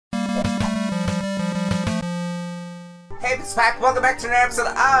Hey, it's Pack. Welcome back to another episode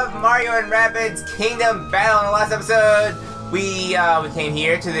of Mario and Rabbids Kingdom Battle. In the last episode, we came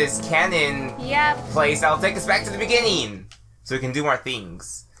here to this cannon place that will take us back to the beginning, so we can do more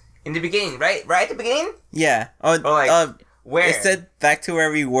things. In the beginning, right? Right at the beginning? Yeah. Or like where? It said back to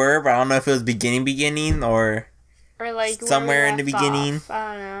where we were, but I don't know if it was beginning or like somewhere in the beginning. Off.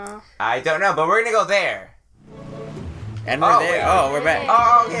 I don't know. I don't know, but we're gonna go there. And we're there. Oh, we're back.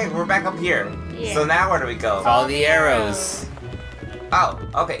 Oh, okay, we're back up here. Yeah. So now where do we go? Follow the arrows. Oh,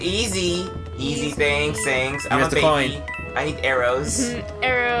 okay, easy things. I'm a baby. Coin. I need arrows.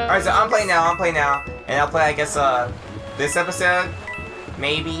 Arrows. Alright, so I'm playing now, and I'll play, I guess, this episode,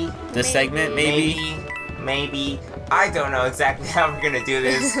 maybe. This segment, maybe. Maybe. I don't know exactly how we're gonna do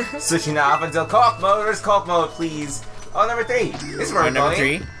this. Switching off until co-op mode. Where's co-op mode, please? Oh, number 3. This is where we're number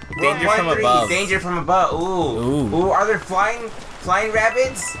going. 3. Danger from above. Danger from above. Ooh. Are there flying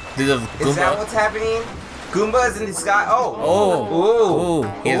Rabbids? Is that what's happening? Goombas in the sky. Ooh.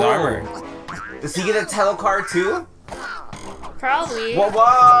 He has armor. Does he get a title card too? Probably. Whoa.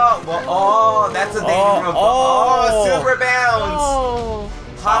 Oh, that's a danger from above. Oh, super bounce. Oh.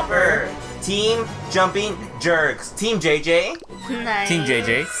 Hopper. Team jumping jerks. Team JJ. Nice. Team JJ.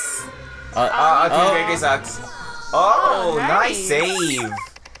 Team JJ sucks. Oh, nice save.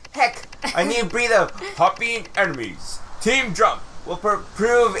 Heck, a new breed of hopping enemies. Team Jump will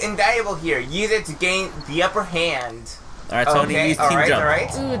prove invaluable here. Use it to gain the upper hand. Alright, Tony, use Team Jump.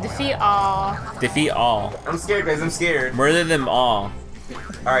 Alright. Ooh, defeat all. Defeat all. I'm scared, guys. I'm scared. Murder them all.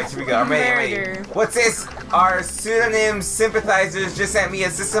 Alright, here we go. I'm ready. What's this? Our pseudonym sympathizers just sent me a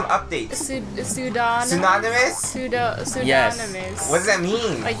system update. Pseudonymous? Pseudonymous. Yes. What does that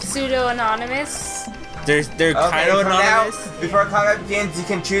mean? Like pseudo-anonymous? They're kind of anonymous. Now, before combat begins, you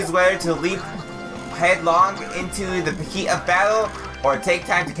can choose whether to leap headlong into the heat of battle or take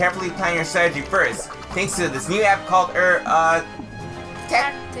time to carefully plan your strategy first. Thanks to this new app called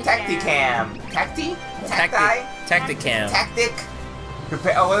Tacticam. Tacticam. Tactic.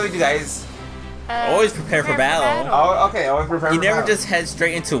 Prepare. Oh, what do we do, guys? Always prepare for battle. Oh, okay. Always prepare for battle. You never just head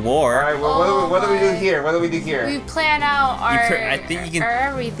straight into war. Alright, well, what do we do here? What do we do here? We plan out our, I think you can, our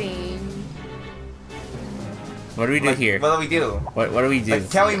everything. What do we do here? What do we do? What do we do? Like,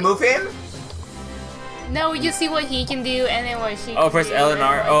 can we move him? No, we just see what he can do and then what she can do. Oh, press L and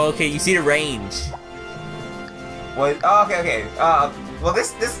R. Oh, okay. You see the range. What? Oh, okay. Well,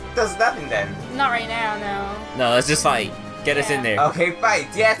 this does nothing then. Not right now, no. No, let's just fight. Get us in there. Okay, fight.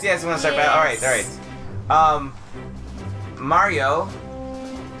 Yes. We want to start battle. Alright. Mario,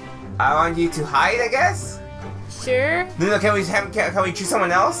 I want you to hide, I guess? Sure. No, can we choose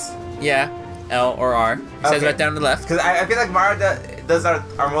someone else? Yeah. L or R. It says right down on the left. Because I feel like Mario does our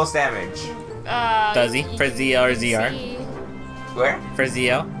most damage. Does he? For ZL or ZR? Where? For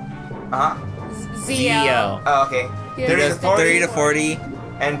ZL? ZL. Oh, okay. Yeah. 30 to 40.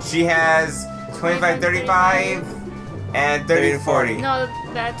 And she has 25, 35, and 30 to 40. No,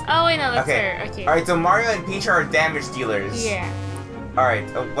 that's... Oh, wait, no, that's her. Okay. Alright, so Mario and Peach are damage dealers. Yeah.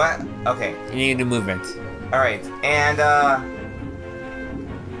 Alright, what? Okay. You need to do movement. Alright,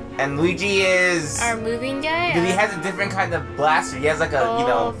 and Luigi is... Our moving guy? He has a different kind of blaster. He has like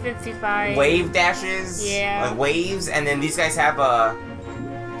a, 55. Wave dashes. Yeah. Like waves, and then these guys have like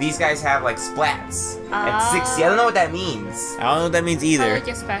splats at 60. I don't know what that means. I don't know what that means either. Like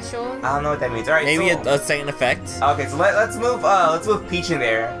a special? I don't know what that means. Alright, maybe so, a second effect. Okay, so let's move Peach in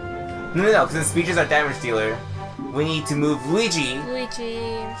there. No, because Peach is our damage dealer. We need to move Luigi.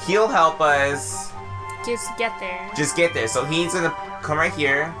 He'll help us. Just get there. So he's gonna come right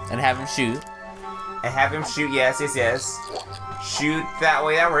here. And have him shoot. Yes. Shoot that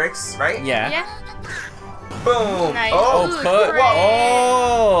way, that works, right? Yeah. Boom! Nice. Oh, put.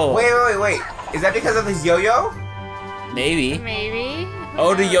 Whoa! Wait. Is that because of his yo-yo? Maybe.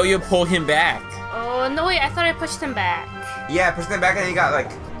 Oh, the yo-yo pulled him back. Oh, no, wait, I thought I pushed him back. Yeah, pushed him back and he got like...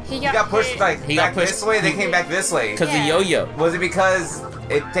 He got pushed this way, they came back this way. Because the yo-yo. Was it because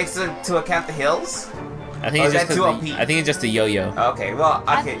it takes into account the hills? I think it's just OP? I think it's just the yo-yo. Okay, well,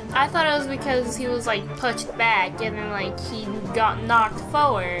 okay. I thought it was because he was like pushed back and then like he got knocked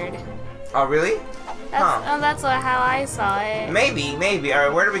forward. Oh, really? That's how I saw it. Maybe.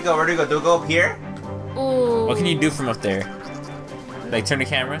 Alright, where do we go? Do we go up here? Ooh. What can you do from up there? Like turn the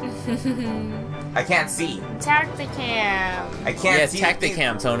camera? I can't see. Tacticam. I can't see. Yeah,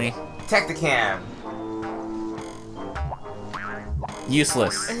 Tacticam, Tony. Tacticam.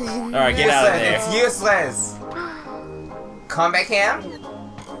 Useless. Alright, get out of there. It's useless. Combat cam?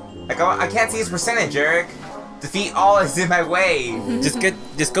 Like, I can't see his percentage, Eric. Defeat all is in my way.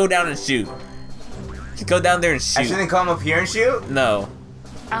 Just go down and shoot. Just go down there and shoot. I shouldn't come up here and shoot? No.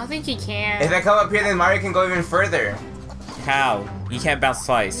 I don't think he can. If I come up here, then Mario can go even further. How? You can't bounce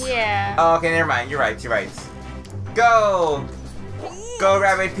twice. Yeah. Oh, okay, never mind. You're right. You're right. Go! Go,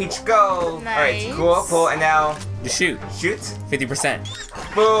 Rabbid Peach, go! Nice. Alright, cool. And now, Just shoot. shoot.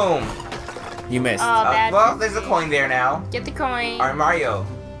 50%. Boom! You missed. Oh, bad. Well, there's a coin there now. Get the coin. Alright, Mario.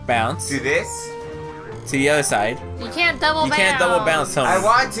 Bounce. Do this. To the other side. You can't double bounce. You can't double bounce, Tony. I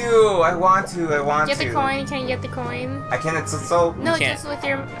want to. Get the coin. Can you get the coin? I can, it's so... No, can't. just with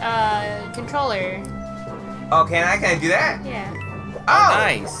your controller. Oh, can I do that? Yeah. Oh!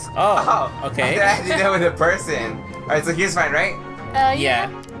 Nice. Oh. Oh, Okay. I have to do that with a person. Alright, so here's fine, right? Yeah.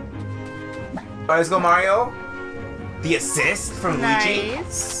 Alright, let's go, Mario. The assist from Luigi.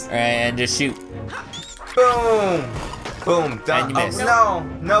 Nice. Alright, and just shoot. Boom! Boom, done. And you missed. Oh,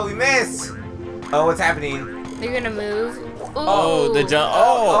 no, we missed. Oh, what's happening? They're gonna move. Ooh. Oh, the jump.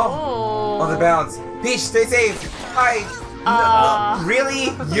 Oh. Oh. Oh, the bounce. Peach, stay safe. Hi. No, really?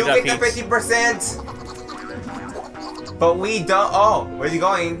 You job, get the Peach. 50%? But we don't. Oh, where's he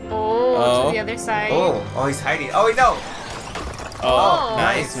going? Oh, to the other side. Oh, he's hiding. Oh, wait, no. Oh, Oh.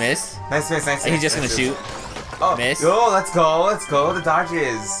 nice miss. Nice miss. He's just gonna shoot. Oh, Miss. Oh, let's go. The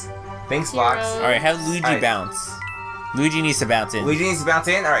dodges. Thanks, Box. Hero. Alright, have Luigi Alright. bounce. Luigi needs to bounce in. Luigi needs to bounce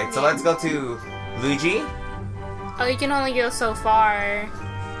in. Alright, so let's go to Luigi. Oh, you can only go so far.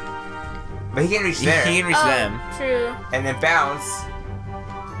 But he can reach He there. can reach Oh, them. true. And then bounce.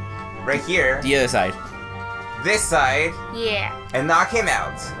 Right here. The other side. This side. Yeah. And knock him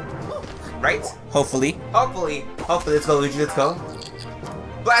out. Right? Hopefully. Hopefully. Let's go, Luigi. Let's go.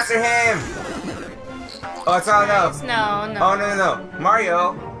 Blaster him! Oh, it's not enough. No. Oh, no.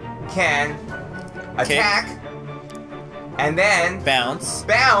 Mario can attack. And then Bounce.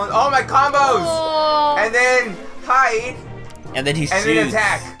 bound. Oh, my combos! Oh. And then hide. And then he shoots. And then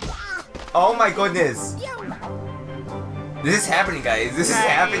attack. Oh my goodness. This is happening, guys. This is Nice.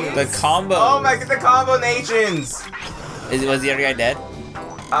 happening. The combo. Oh my god, the combo nations. Was the other guy dead?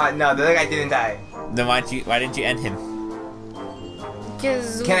 No, the other guy didn't die. Then why didn't you end him?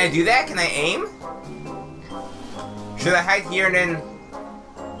 Cause Can I do that? Can I aim? Should I hide here and then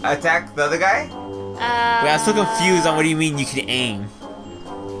attack the other guy? Wait, I'm so confused on what do you mean you can aim?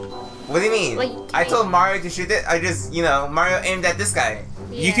 What do you mean? Like, I told Mario to shoot it. I just, Mario aimed at this guy.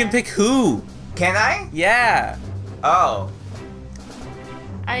 Yeah. You can pick who? Can I? Yeah. Oh.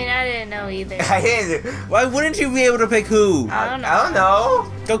 I mean, I didn't know either. I didn't. Why wouldn't you be able to pick who? I don't know. I don't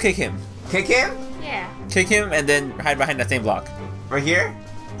know. Go kick him. Kick him? Yeah. Kick him and then hide behind that same block. Right here?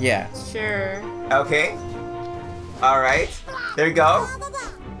 Yeah. Sure. Okay. Alright. There we go.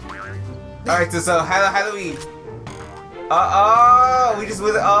 Alright, so how do we... we just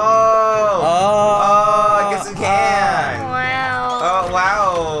with I guess we can. Wow. Oh,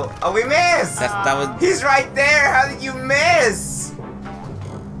 wow. Oh, we missed. That was. He's right there. How did you miss?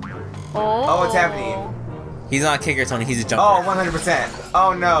 Oh. What's happening? He's not a kicker, Tony. He's a jumper. Oh, 100%.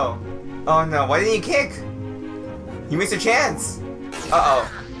 Oh, no. Oh, no. Why didn't you kick? You missed a chance. Uh-oh.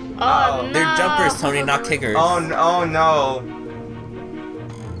 Oh, no. They're jumpers, Tony, not kickers. Oh, no.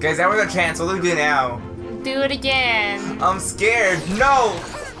 Guys, that was our chance. What do we do now? Do it again. I'm scared. No.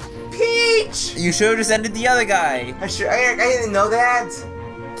 Peach. You should have just ended the other guy. I didn't know that.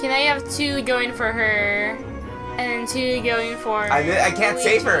 Can I have two going for her, and then two going for? I can't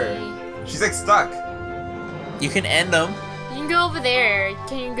save her. Luigi? She's like stuck. You can end them. You can go over there.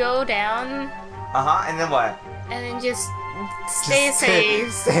 Can you go down And then what? and then just stay Just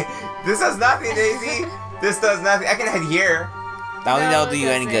safe? This does nothing, Daisy. This does nothing. I can hide here. I don't think No, that'll do you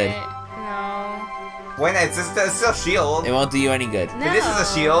any good. No. When it's still shield. It won't do you any good. No. But this is a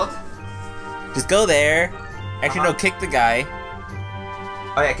shield. Just go there. Actually, no, kick the guy.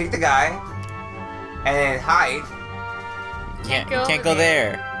 Oh yeah, kick the guy. And then hide. You go can't over go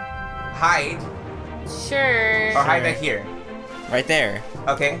there. there. Hide. Sure. Or hide back here. Right there.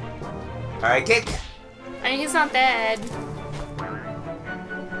 Okay. Alright, kick. I mean, he's not dead.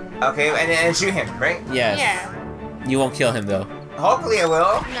 Okay, and then shoot him, right? Yes. Yeah. You won't kill him though. Hopefully I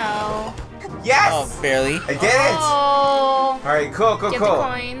will. No. Yes! Oh, barely. I did it! Oh. Alright, cool. Get the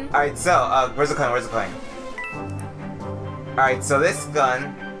coin. Alright, so, where's the coin? Alright, so this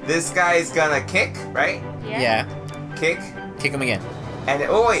guy's gonna kick, right? Yeah. Kick. Kick him again. And,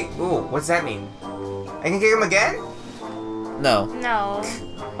 oh wait, ooh, what's that mean? I can kick him again? No. No.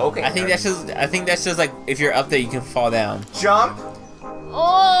 Okay. I think that's just like if you're up there, you can fall down. Jump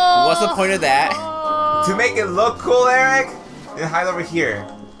Oh. What's the point of that? Oh. to make it look cool, Eric. Then hide over here.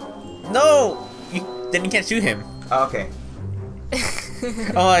 No. Then you can't shoot him. Oh, okay.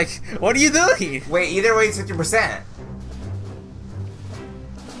 I'm like, what are you doing? Wait, either way it's 50%.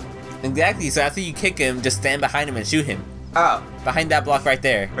 Exactly. So after you kick him, just stand behind him and shoot him. Oh, Behind that block right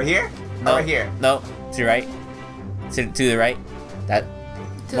there. right here? No. Oh, right here. No. To your right. To the right. That.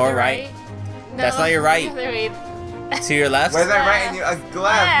 To More the right. No, That's not your right. Wait. To your left. Where's my right and your left?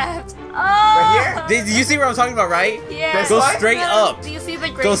 Left. Oh. Right Did you see what I'm talking about, right? Yeah. This Go one? straight up. Do you see the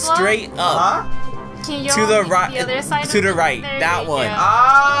great Go glow? straight up. Can you To go the on right. The other side To of the it? right. There That you one. go.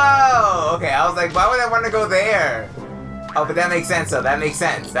 Oh, okay. I was like, why would I want to go there? Oh, but that makes sense, though. That makes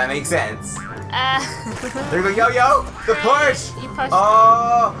sense. That makes sense. There we go. Yo, the push. You push.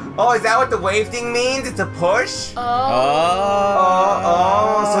 Oh, is that what the wave thing means? It's a push? Oh,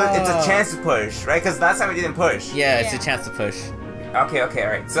 so it's a chance to push, right? Because last time we didn't push. Yeah, it's a chance to push. Okay,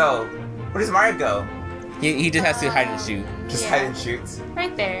 alright. So, where does Mario go? He just has to hide and shoot. Just Yeah. hide and shoot.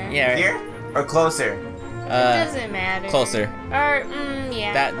 Right there. Yeah. Right. Here? Or closer? It doesn't matter. Closer. Or,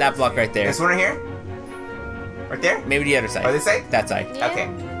 yeah. That block right there. This one right here? Right there? Maybe the other side. Oh, this side? That side. Yeah. Okay.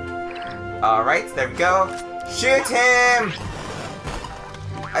 Alright, there we go. Shoot him!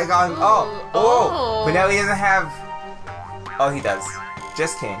 I got him. Oh! But now he doesn't have... Oh, he does.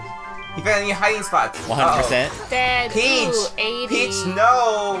 Just kidding. He found a new hiding spot. 100%. Dead. Peach! Ooh, 80. Peach,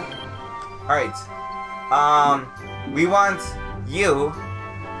 no! Alright. We want you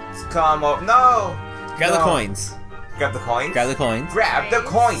to come over. No! Grab the No. coins. Grab the coins? Grab the coins. Grab the Nice.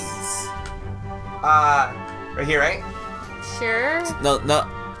 coins! Right here, right? Sure. No.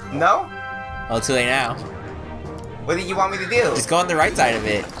 No? Oh, too late now. What did you want me to do? Just go on the right side of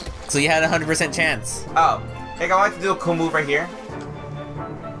it. So you had a 100% chance. Oh. I think I want to do a cool move right here.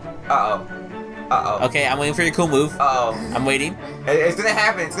 Uh-oh. Uh-oh. Okay, I'm waiting for your cool move. Uh-oh. I'm waiting. It's gonna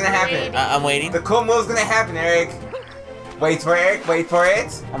happen. It's gonna happen. I'm waiting. The cool move's gonna happen, Eric. Wait for it, Eric. Wait for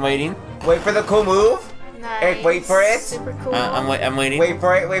it. I'm waiting. Wait for the cool move. Nice. Eric, wait for it. Super cool. I'm waiting. Wait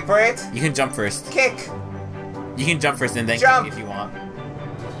for it. Wait for it. You can jump first. Kick. You can jump first and then Jump. kick if you want.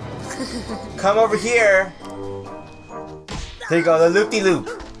 Come over here. There you go. The loop-de-loop.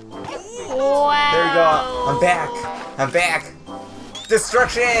 Wow. There we go. I'm back. I'm back.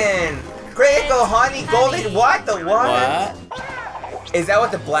 Destruction. Critical honey golden. What the what? What? Is that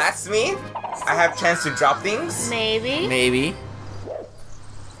what the blasts mean? I have chance to drop things? Maybe. Maybe.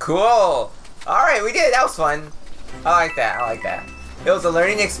 Cool. Alright, we did it. That was fun. I like that. I like that. It was a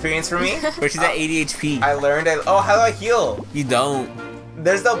learning experience for me. But she's at 80 HP. I learned it. Oh, how do I heal? You don't.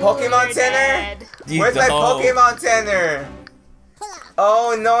 There's no Pokemon You're Center? dead. You Where's my don't. Pokemon Center?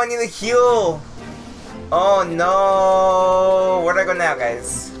 Oh no, I need to heal. Oh no. Where do I go now,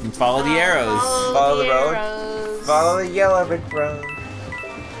 guys? You follow the arrows. Follow the road. arrows. Follow the yellow brick road.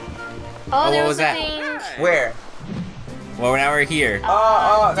 Oh, there what was was a that? thing. Where? Well, now we're here.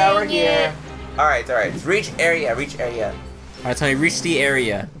 Oh, now we're dang here. it. Alright. Reach area. Alright, Tony, reach the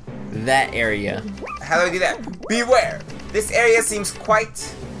area. That area. How do I do that? Beware! This area seems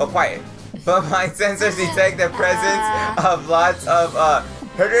quite quiet, but my sensors detect the presence of lots of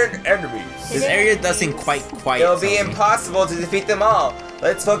hidden enemies. This area does seem quite quiet. It'll be Tony. impossible to defeat them all.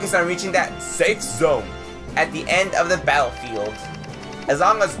 Let's focus on reaching that safe zone at the end of the battlefield. As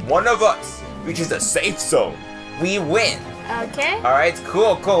long as one of us reaches the safe zone, we win. Okay. Alright,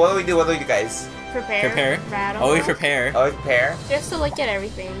 cool. What do we do, guys? Prepare. Rattle. Always prepare. Always prepare. Just to look at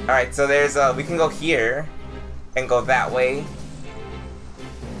everything. Alright, so there's we can go here and go that way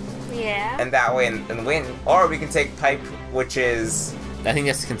Yeah. and that way and win. Or we can take pipe, which is I think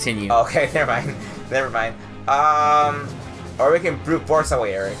that's to continue. okay, never mind. Or we can brute force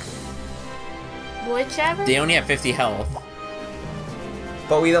away, Eric. Whichever. They only have 50 health.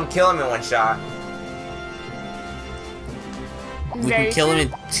 But we don't kill him in one shot. We can kill him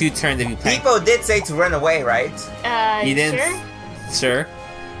in 2 turns if you pack. People did say to run away, right? He didn't. Sure? Sure.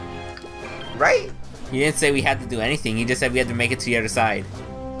 Right? He didn't say we had to do anything. He just said we had to make it to the other side.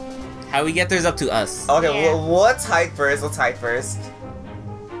 How we get there is up to us. Okay, Yeah. well, let's hide first.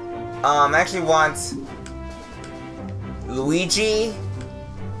 I actually want Luigi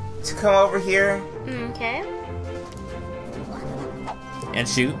to come over here Okay. And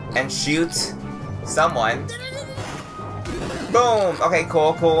shoot. and shoot someone. Boom! Okay,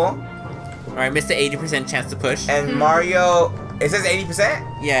 cool. Alright, missed the 80% chance to push. And Mario, it says 80%?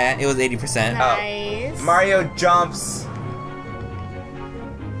 Yeah, it was 80%. Nice. Mario jumps.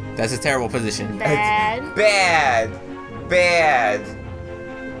 That's a terrible position. Bad. Bad.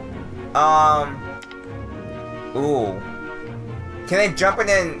 Ooh. Can I jump and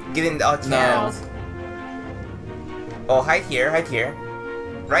then get in the... Oh, I No. can't. Oh, hide here.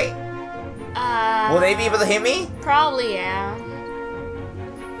 Right? Will they be able to hit me? Probably, yeah.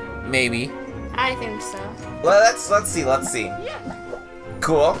 Maybe. I think so. Well, let's see.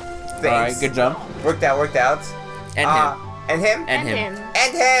 Cool. Thanks. Alright, good jump. Worked out. And him. And him? And him.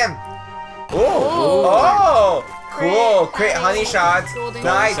 And him! Ooh! Ooh. Oh! Cool! Crit. Crit honey Nice. shots. Golden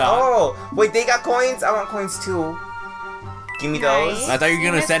Nice. shot. Oh! Wait, they got coins? I want coins too. Give me those. I thought you were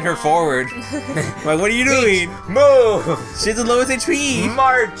gonna send her forward. Like, what are you doing? Move! She's the lowest HP.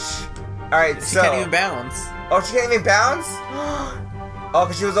 March! Alright, She so... can't even bounce. Oh, she can't even bounce? Oh,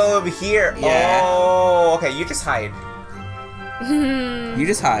 because she was all over here. Yeah. Oh, okay, you just hide. You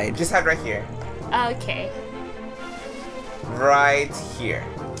just hide. Just hide right here. Okay. Right here.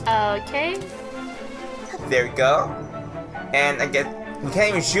 Okay. There we go. And I get... We can't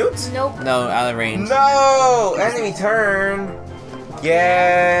even shoot? Nope. No, out of range. No! Enemy turn!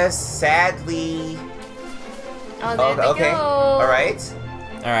 Yes, sadly. Oh, there they okay. go. Alright.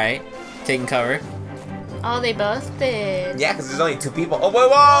 Alright. Taking cover. Oh, they both did. Yeah, because there's only 2 people. Oh, whoa,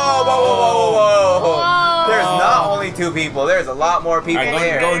 whoa, whoa, whoa, whoa, whoa! Whoa. There's not only 2 people. There's a lot more people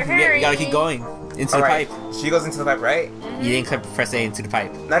Alright, there. you gotta keep going. Into the pipe. She goes into the pipe, right? You didn't press A into the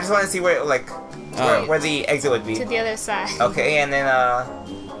pipe. I just want to see where, like, where the exit would be. To the other side. Okay, and then,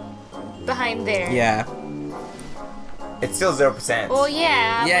 Behind there. Yeah. it's still 0%. Well,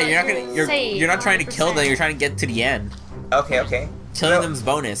 yeah. Yeah, but you're not gonna. You're not trying to kill them. You're trying to get to the end. Okay, okay. Killing them's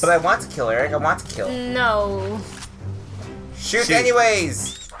bonus. But I want to kill Eric. I want to kill. No. Shoot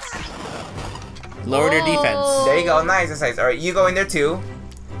anyways! Lower their defense. There you go. Nice, nice. Alright, you go in there too.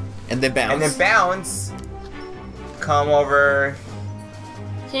 And then bounce. And then bounce. Come over.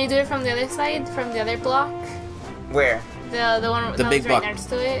 Can you do it from the other side? From the other block? Where? The one The that big was block. right next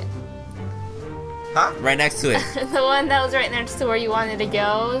to it? Huh? Right next to it. The one that was right next to where you wanted to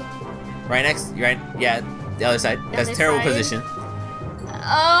go? Right next. Right. Yeah. The other side. That's a other terrible side? position.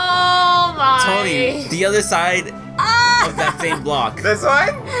 Oh my! Tony, the other side of that same block. This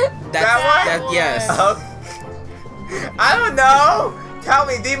one? That one? Yes. Okay. I don't know. Tell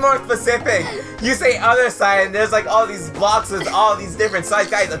me, be more specific. You say other side, and there's like all these blocks with all these different sides.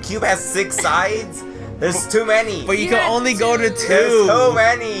 Guys, a cube has 6 sides. There's too many. But you can only go to 2. There's so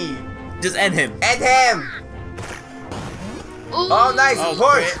many. Just end him. End him. Ooh. Oh, nice. Oh,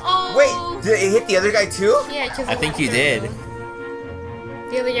 Push. Oh. Wait, did it hit the other guy too? Yeah, because I think you did.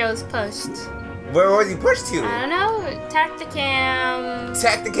 The other guy was pushed. Where was he pushed to? I don't know. Tacticam.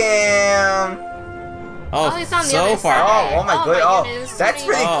 Tacticam. Oh, he's on the so other far. side. Oh my goodness. Oh, goodness. that's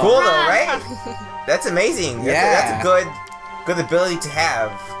pretty Oh. cool though, right? That's amazing. That's a good ability to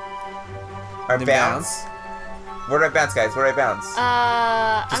have. Our The bounce. Where do I bounce, guys? Where do I bounce?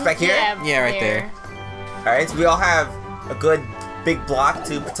 Just back here? Yeah, right there. Alright, so we all have a good big block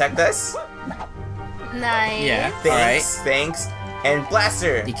to protect us. Nice. Yeah. Thanks, thanks. And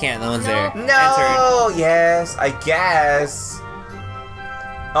blaster. You can't. No one's No. there. No, yes, I guess.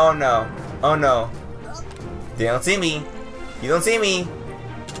 Oh no. Oh no. They don't see me. You don't see me.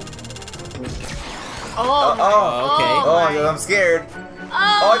 Oh. Oh, okay. Oh, my. I'm scared.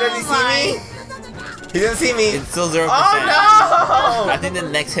 Oh, does he my. see me? He doesn't see me. It's still 0%. Oh I no! think the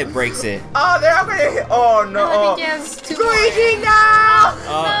next hit breaks it. Oh, they're not gonna hit. Oh no! I Oh. think he has 2 Luigi, more. no!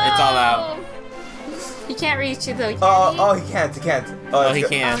 Oh, it's all out. He can't reach you though, can Oh, he? oh, he can't. He can't. Oh, that's he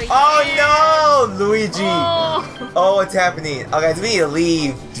good. can't. Oh no, Luigi! Oh. Oh, what's happening? Oh, guys, we need to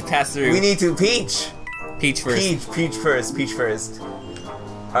leave. Just pass through. We need to Peach. Peach first. Peach first. Peach first.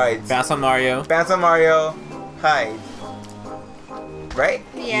 All right. Bounce on Mario. Bounce on Mario. Hide. Right?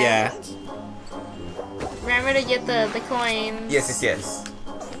 Yeah. Remember to get the coins. Yes, yes, yes.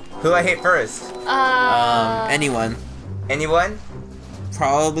 Who do I hit first? Anyone. Anyone?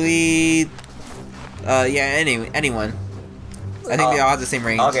 Probably. Yeah. Anyone. I think they all have the same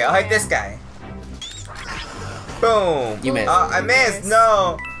range. Okay, I'll hit this guy. Boom. You missed. I missed. No.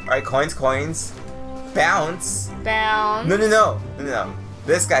 All right, coins, coins. Bounce. Bounce. No.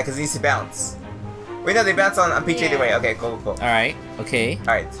 This guy, because he needs to bounce. Wait, no, they bounce on Peach either way. Okay, cool. All right. Okay. All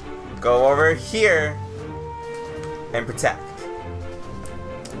right, go over here and protect.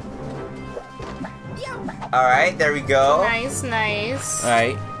 All right, there we go. Nice, nice. All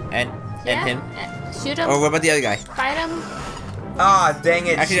right. And him. Shoot him. Or what about the other guy? Fight him. Ah, dang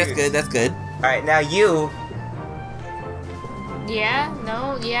it. Actually, that's shoot. good. That's good. All right, now you. Yeah.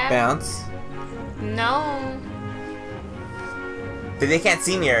 No. Yeah. Bounce. No. They can't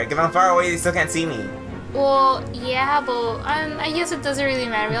see me, Eric. If I'm far away, they still can't see me. Well, yeah, but I guess it doesn't really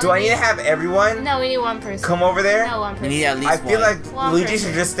matter. Do I need to have everyone No, we need one person. come over there? No, one We person. need at least I feel one. like One Luigi person.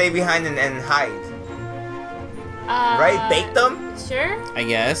 should just stay behind and hide. Right? Bait them? Sure. I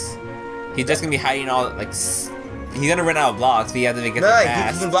guess. He's just gonna be hiding all like. He's gonna run out of blocks, but he has to make it No, he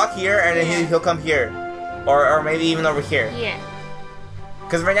fast. can block here and then Yeah. he'll come here. Or maybe even over here. Yeah.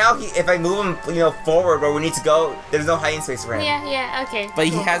 Because right now, if I move him, forward where we need to go, there's no hiding space for him. Yeah. Okay. But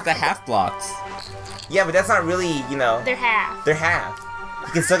he cool. has the half blocks. Yeah, but that's not really, They're half. they're half.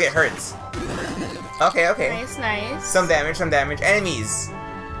 You can still get hurt. Okay. Nice. Some damage. Enemies.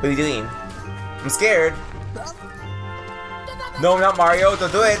 What are you doing? I'm scared. No, not Mario.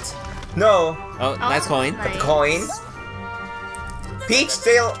 Don't do it. No. Oh, nice coin. nice. Coin. Peach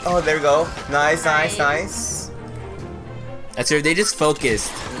still. Oh, there we go. Nice, nice, nice. That's true. They just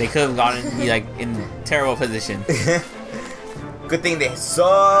focused. They could have gotten me like in terrible position. Good thing they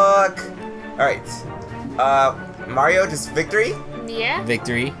suck. Alright. Mario, just victory? Yeah.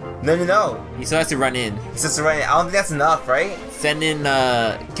 Victory. No, no, no. He still has to run in. He's just running. I don't think that's enough, right? Send in.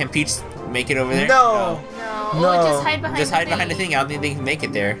 Can Peach make it over there? No. No. No. Oh, just hide behind. Just hide behind the thing. I don't think they can make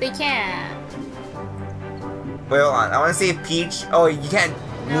it there. They can't. Wait, hold on. I want to see if Peach. Oh, you can't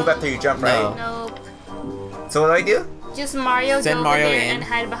move after you jump, right? No. Nope. So what do? Just Mario Send go Mario over there in. and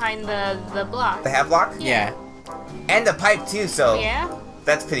hide behind the block. The half block? Yeah. And the pipe too, so Yeah.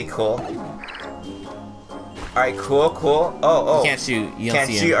 that's pretty cool. Alright, cool, cool. Oh, You can't shoot. You don't can't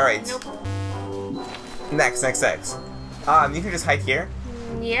see shoot. him. Alright. Nope. Next. You can just hide here,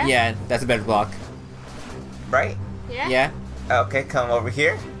 Yeah. Yeah, that's a better block. right? Yeah. Yeah. Okay, come over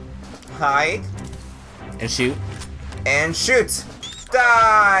here. Hide. And shoot. And shoot!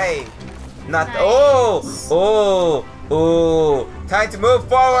 Die! Not Nice. oh! Time to move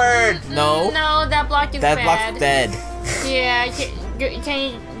forward! No. No, that block is That bad. block's dead. Yeah.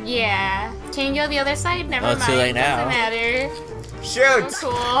 Can you? Yeah. Can you go the other side? Never Oh, mind. it's too late now. Doesn't matter. Shoot!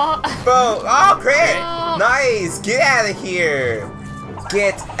 Oh, cool. Boom! Oh, crit! Oh. Nice! Get out of here!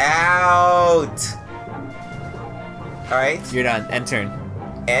 Get out! Alright, You're done. End turn.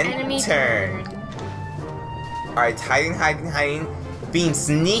 and Enemy turn. Alright, hiding. Being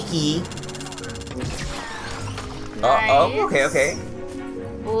sneaky. Nice. Okay.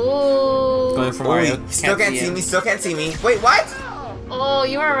 Ooh. Going for Oh, Mario. you still can't see him. me, still can't see me. Wait, what? Oh,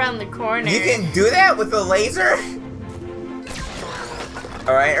 you were around the corner. You can do that with the laser?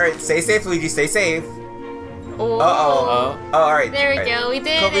 Alright, stay safe, Luigi, stay safe. Oh. Oh. Alright. There we go. We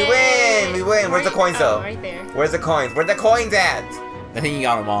did Cool, we it. win. Where's the coins, though? Oh, right there. Where's the coins? Where the coins at? I think you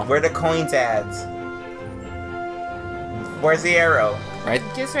got them all. Where the coins at? Where's the arrow? Right?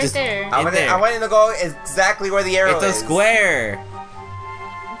 Just right there. I want to go exactly where the arrow It's a is. square.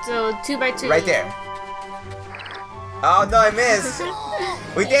 So 2 by 2. Right there. Oh no, I missed.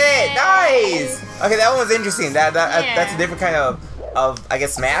 We did it. Nice. Okay, that one was interesting. That's a different kind of I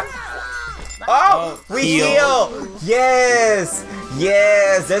guess map. Oh, we heal. Yes.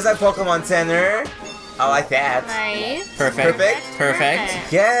 There's our Pokemon Center. I like that. Nice. Perfect.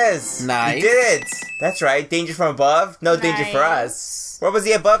 Perfect. Yes. Nice. We did it. That's right. Danger from above. No danger for us. What was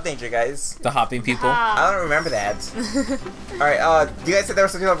the above danger, guys? The hopping people. I don't remember that. Alright, you guys said there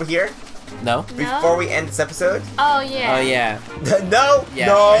was something over here? No. Before we end this episode? Oh yeah. Oh yeah. No! Yeah,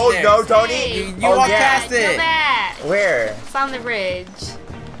 No, right there. no, Tony! Hey, You Oh, walked yeah. past it. Go back. Where? It's on the bridge.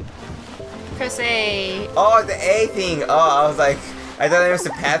 Press A. Oh, the A thing. Oh, I was like, I thought there was a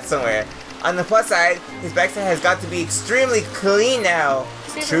path somewhere. On the plus side, his backside has got to be extremely clean now.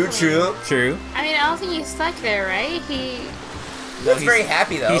 Super True. True. I mean, I don't think he's stuck there, right? He looks very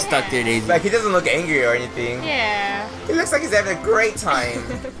happy though. He's stuck there, Daisy. Like, he doesn't look angry or anything. Yeah. He looks like he's having a great time.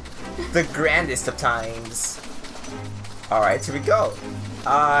 The grandest of times. Alright, here we go.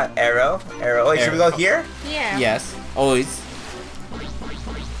 Arrow. Wait, should we go here? Yeah. Yes. Always.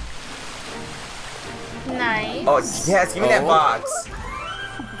 Nice. Oh, yes, give me that Oh. box.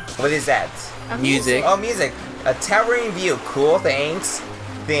 What is that? A Music. Oh, music. A towering view. Cool, thanks.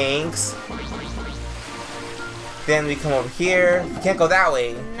 Then we come over here. We can't go that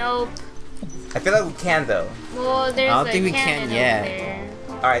way. Nope. I feel like we can, though. Well, there's I don't a think we cannon can yet. over there.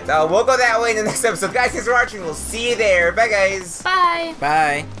 Alright, we'll go that way in the next episode. Guys, thanks for watching. We'll see you there. Bye, guys. Bye.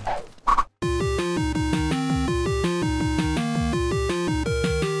 Bye.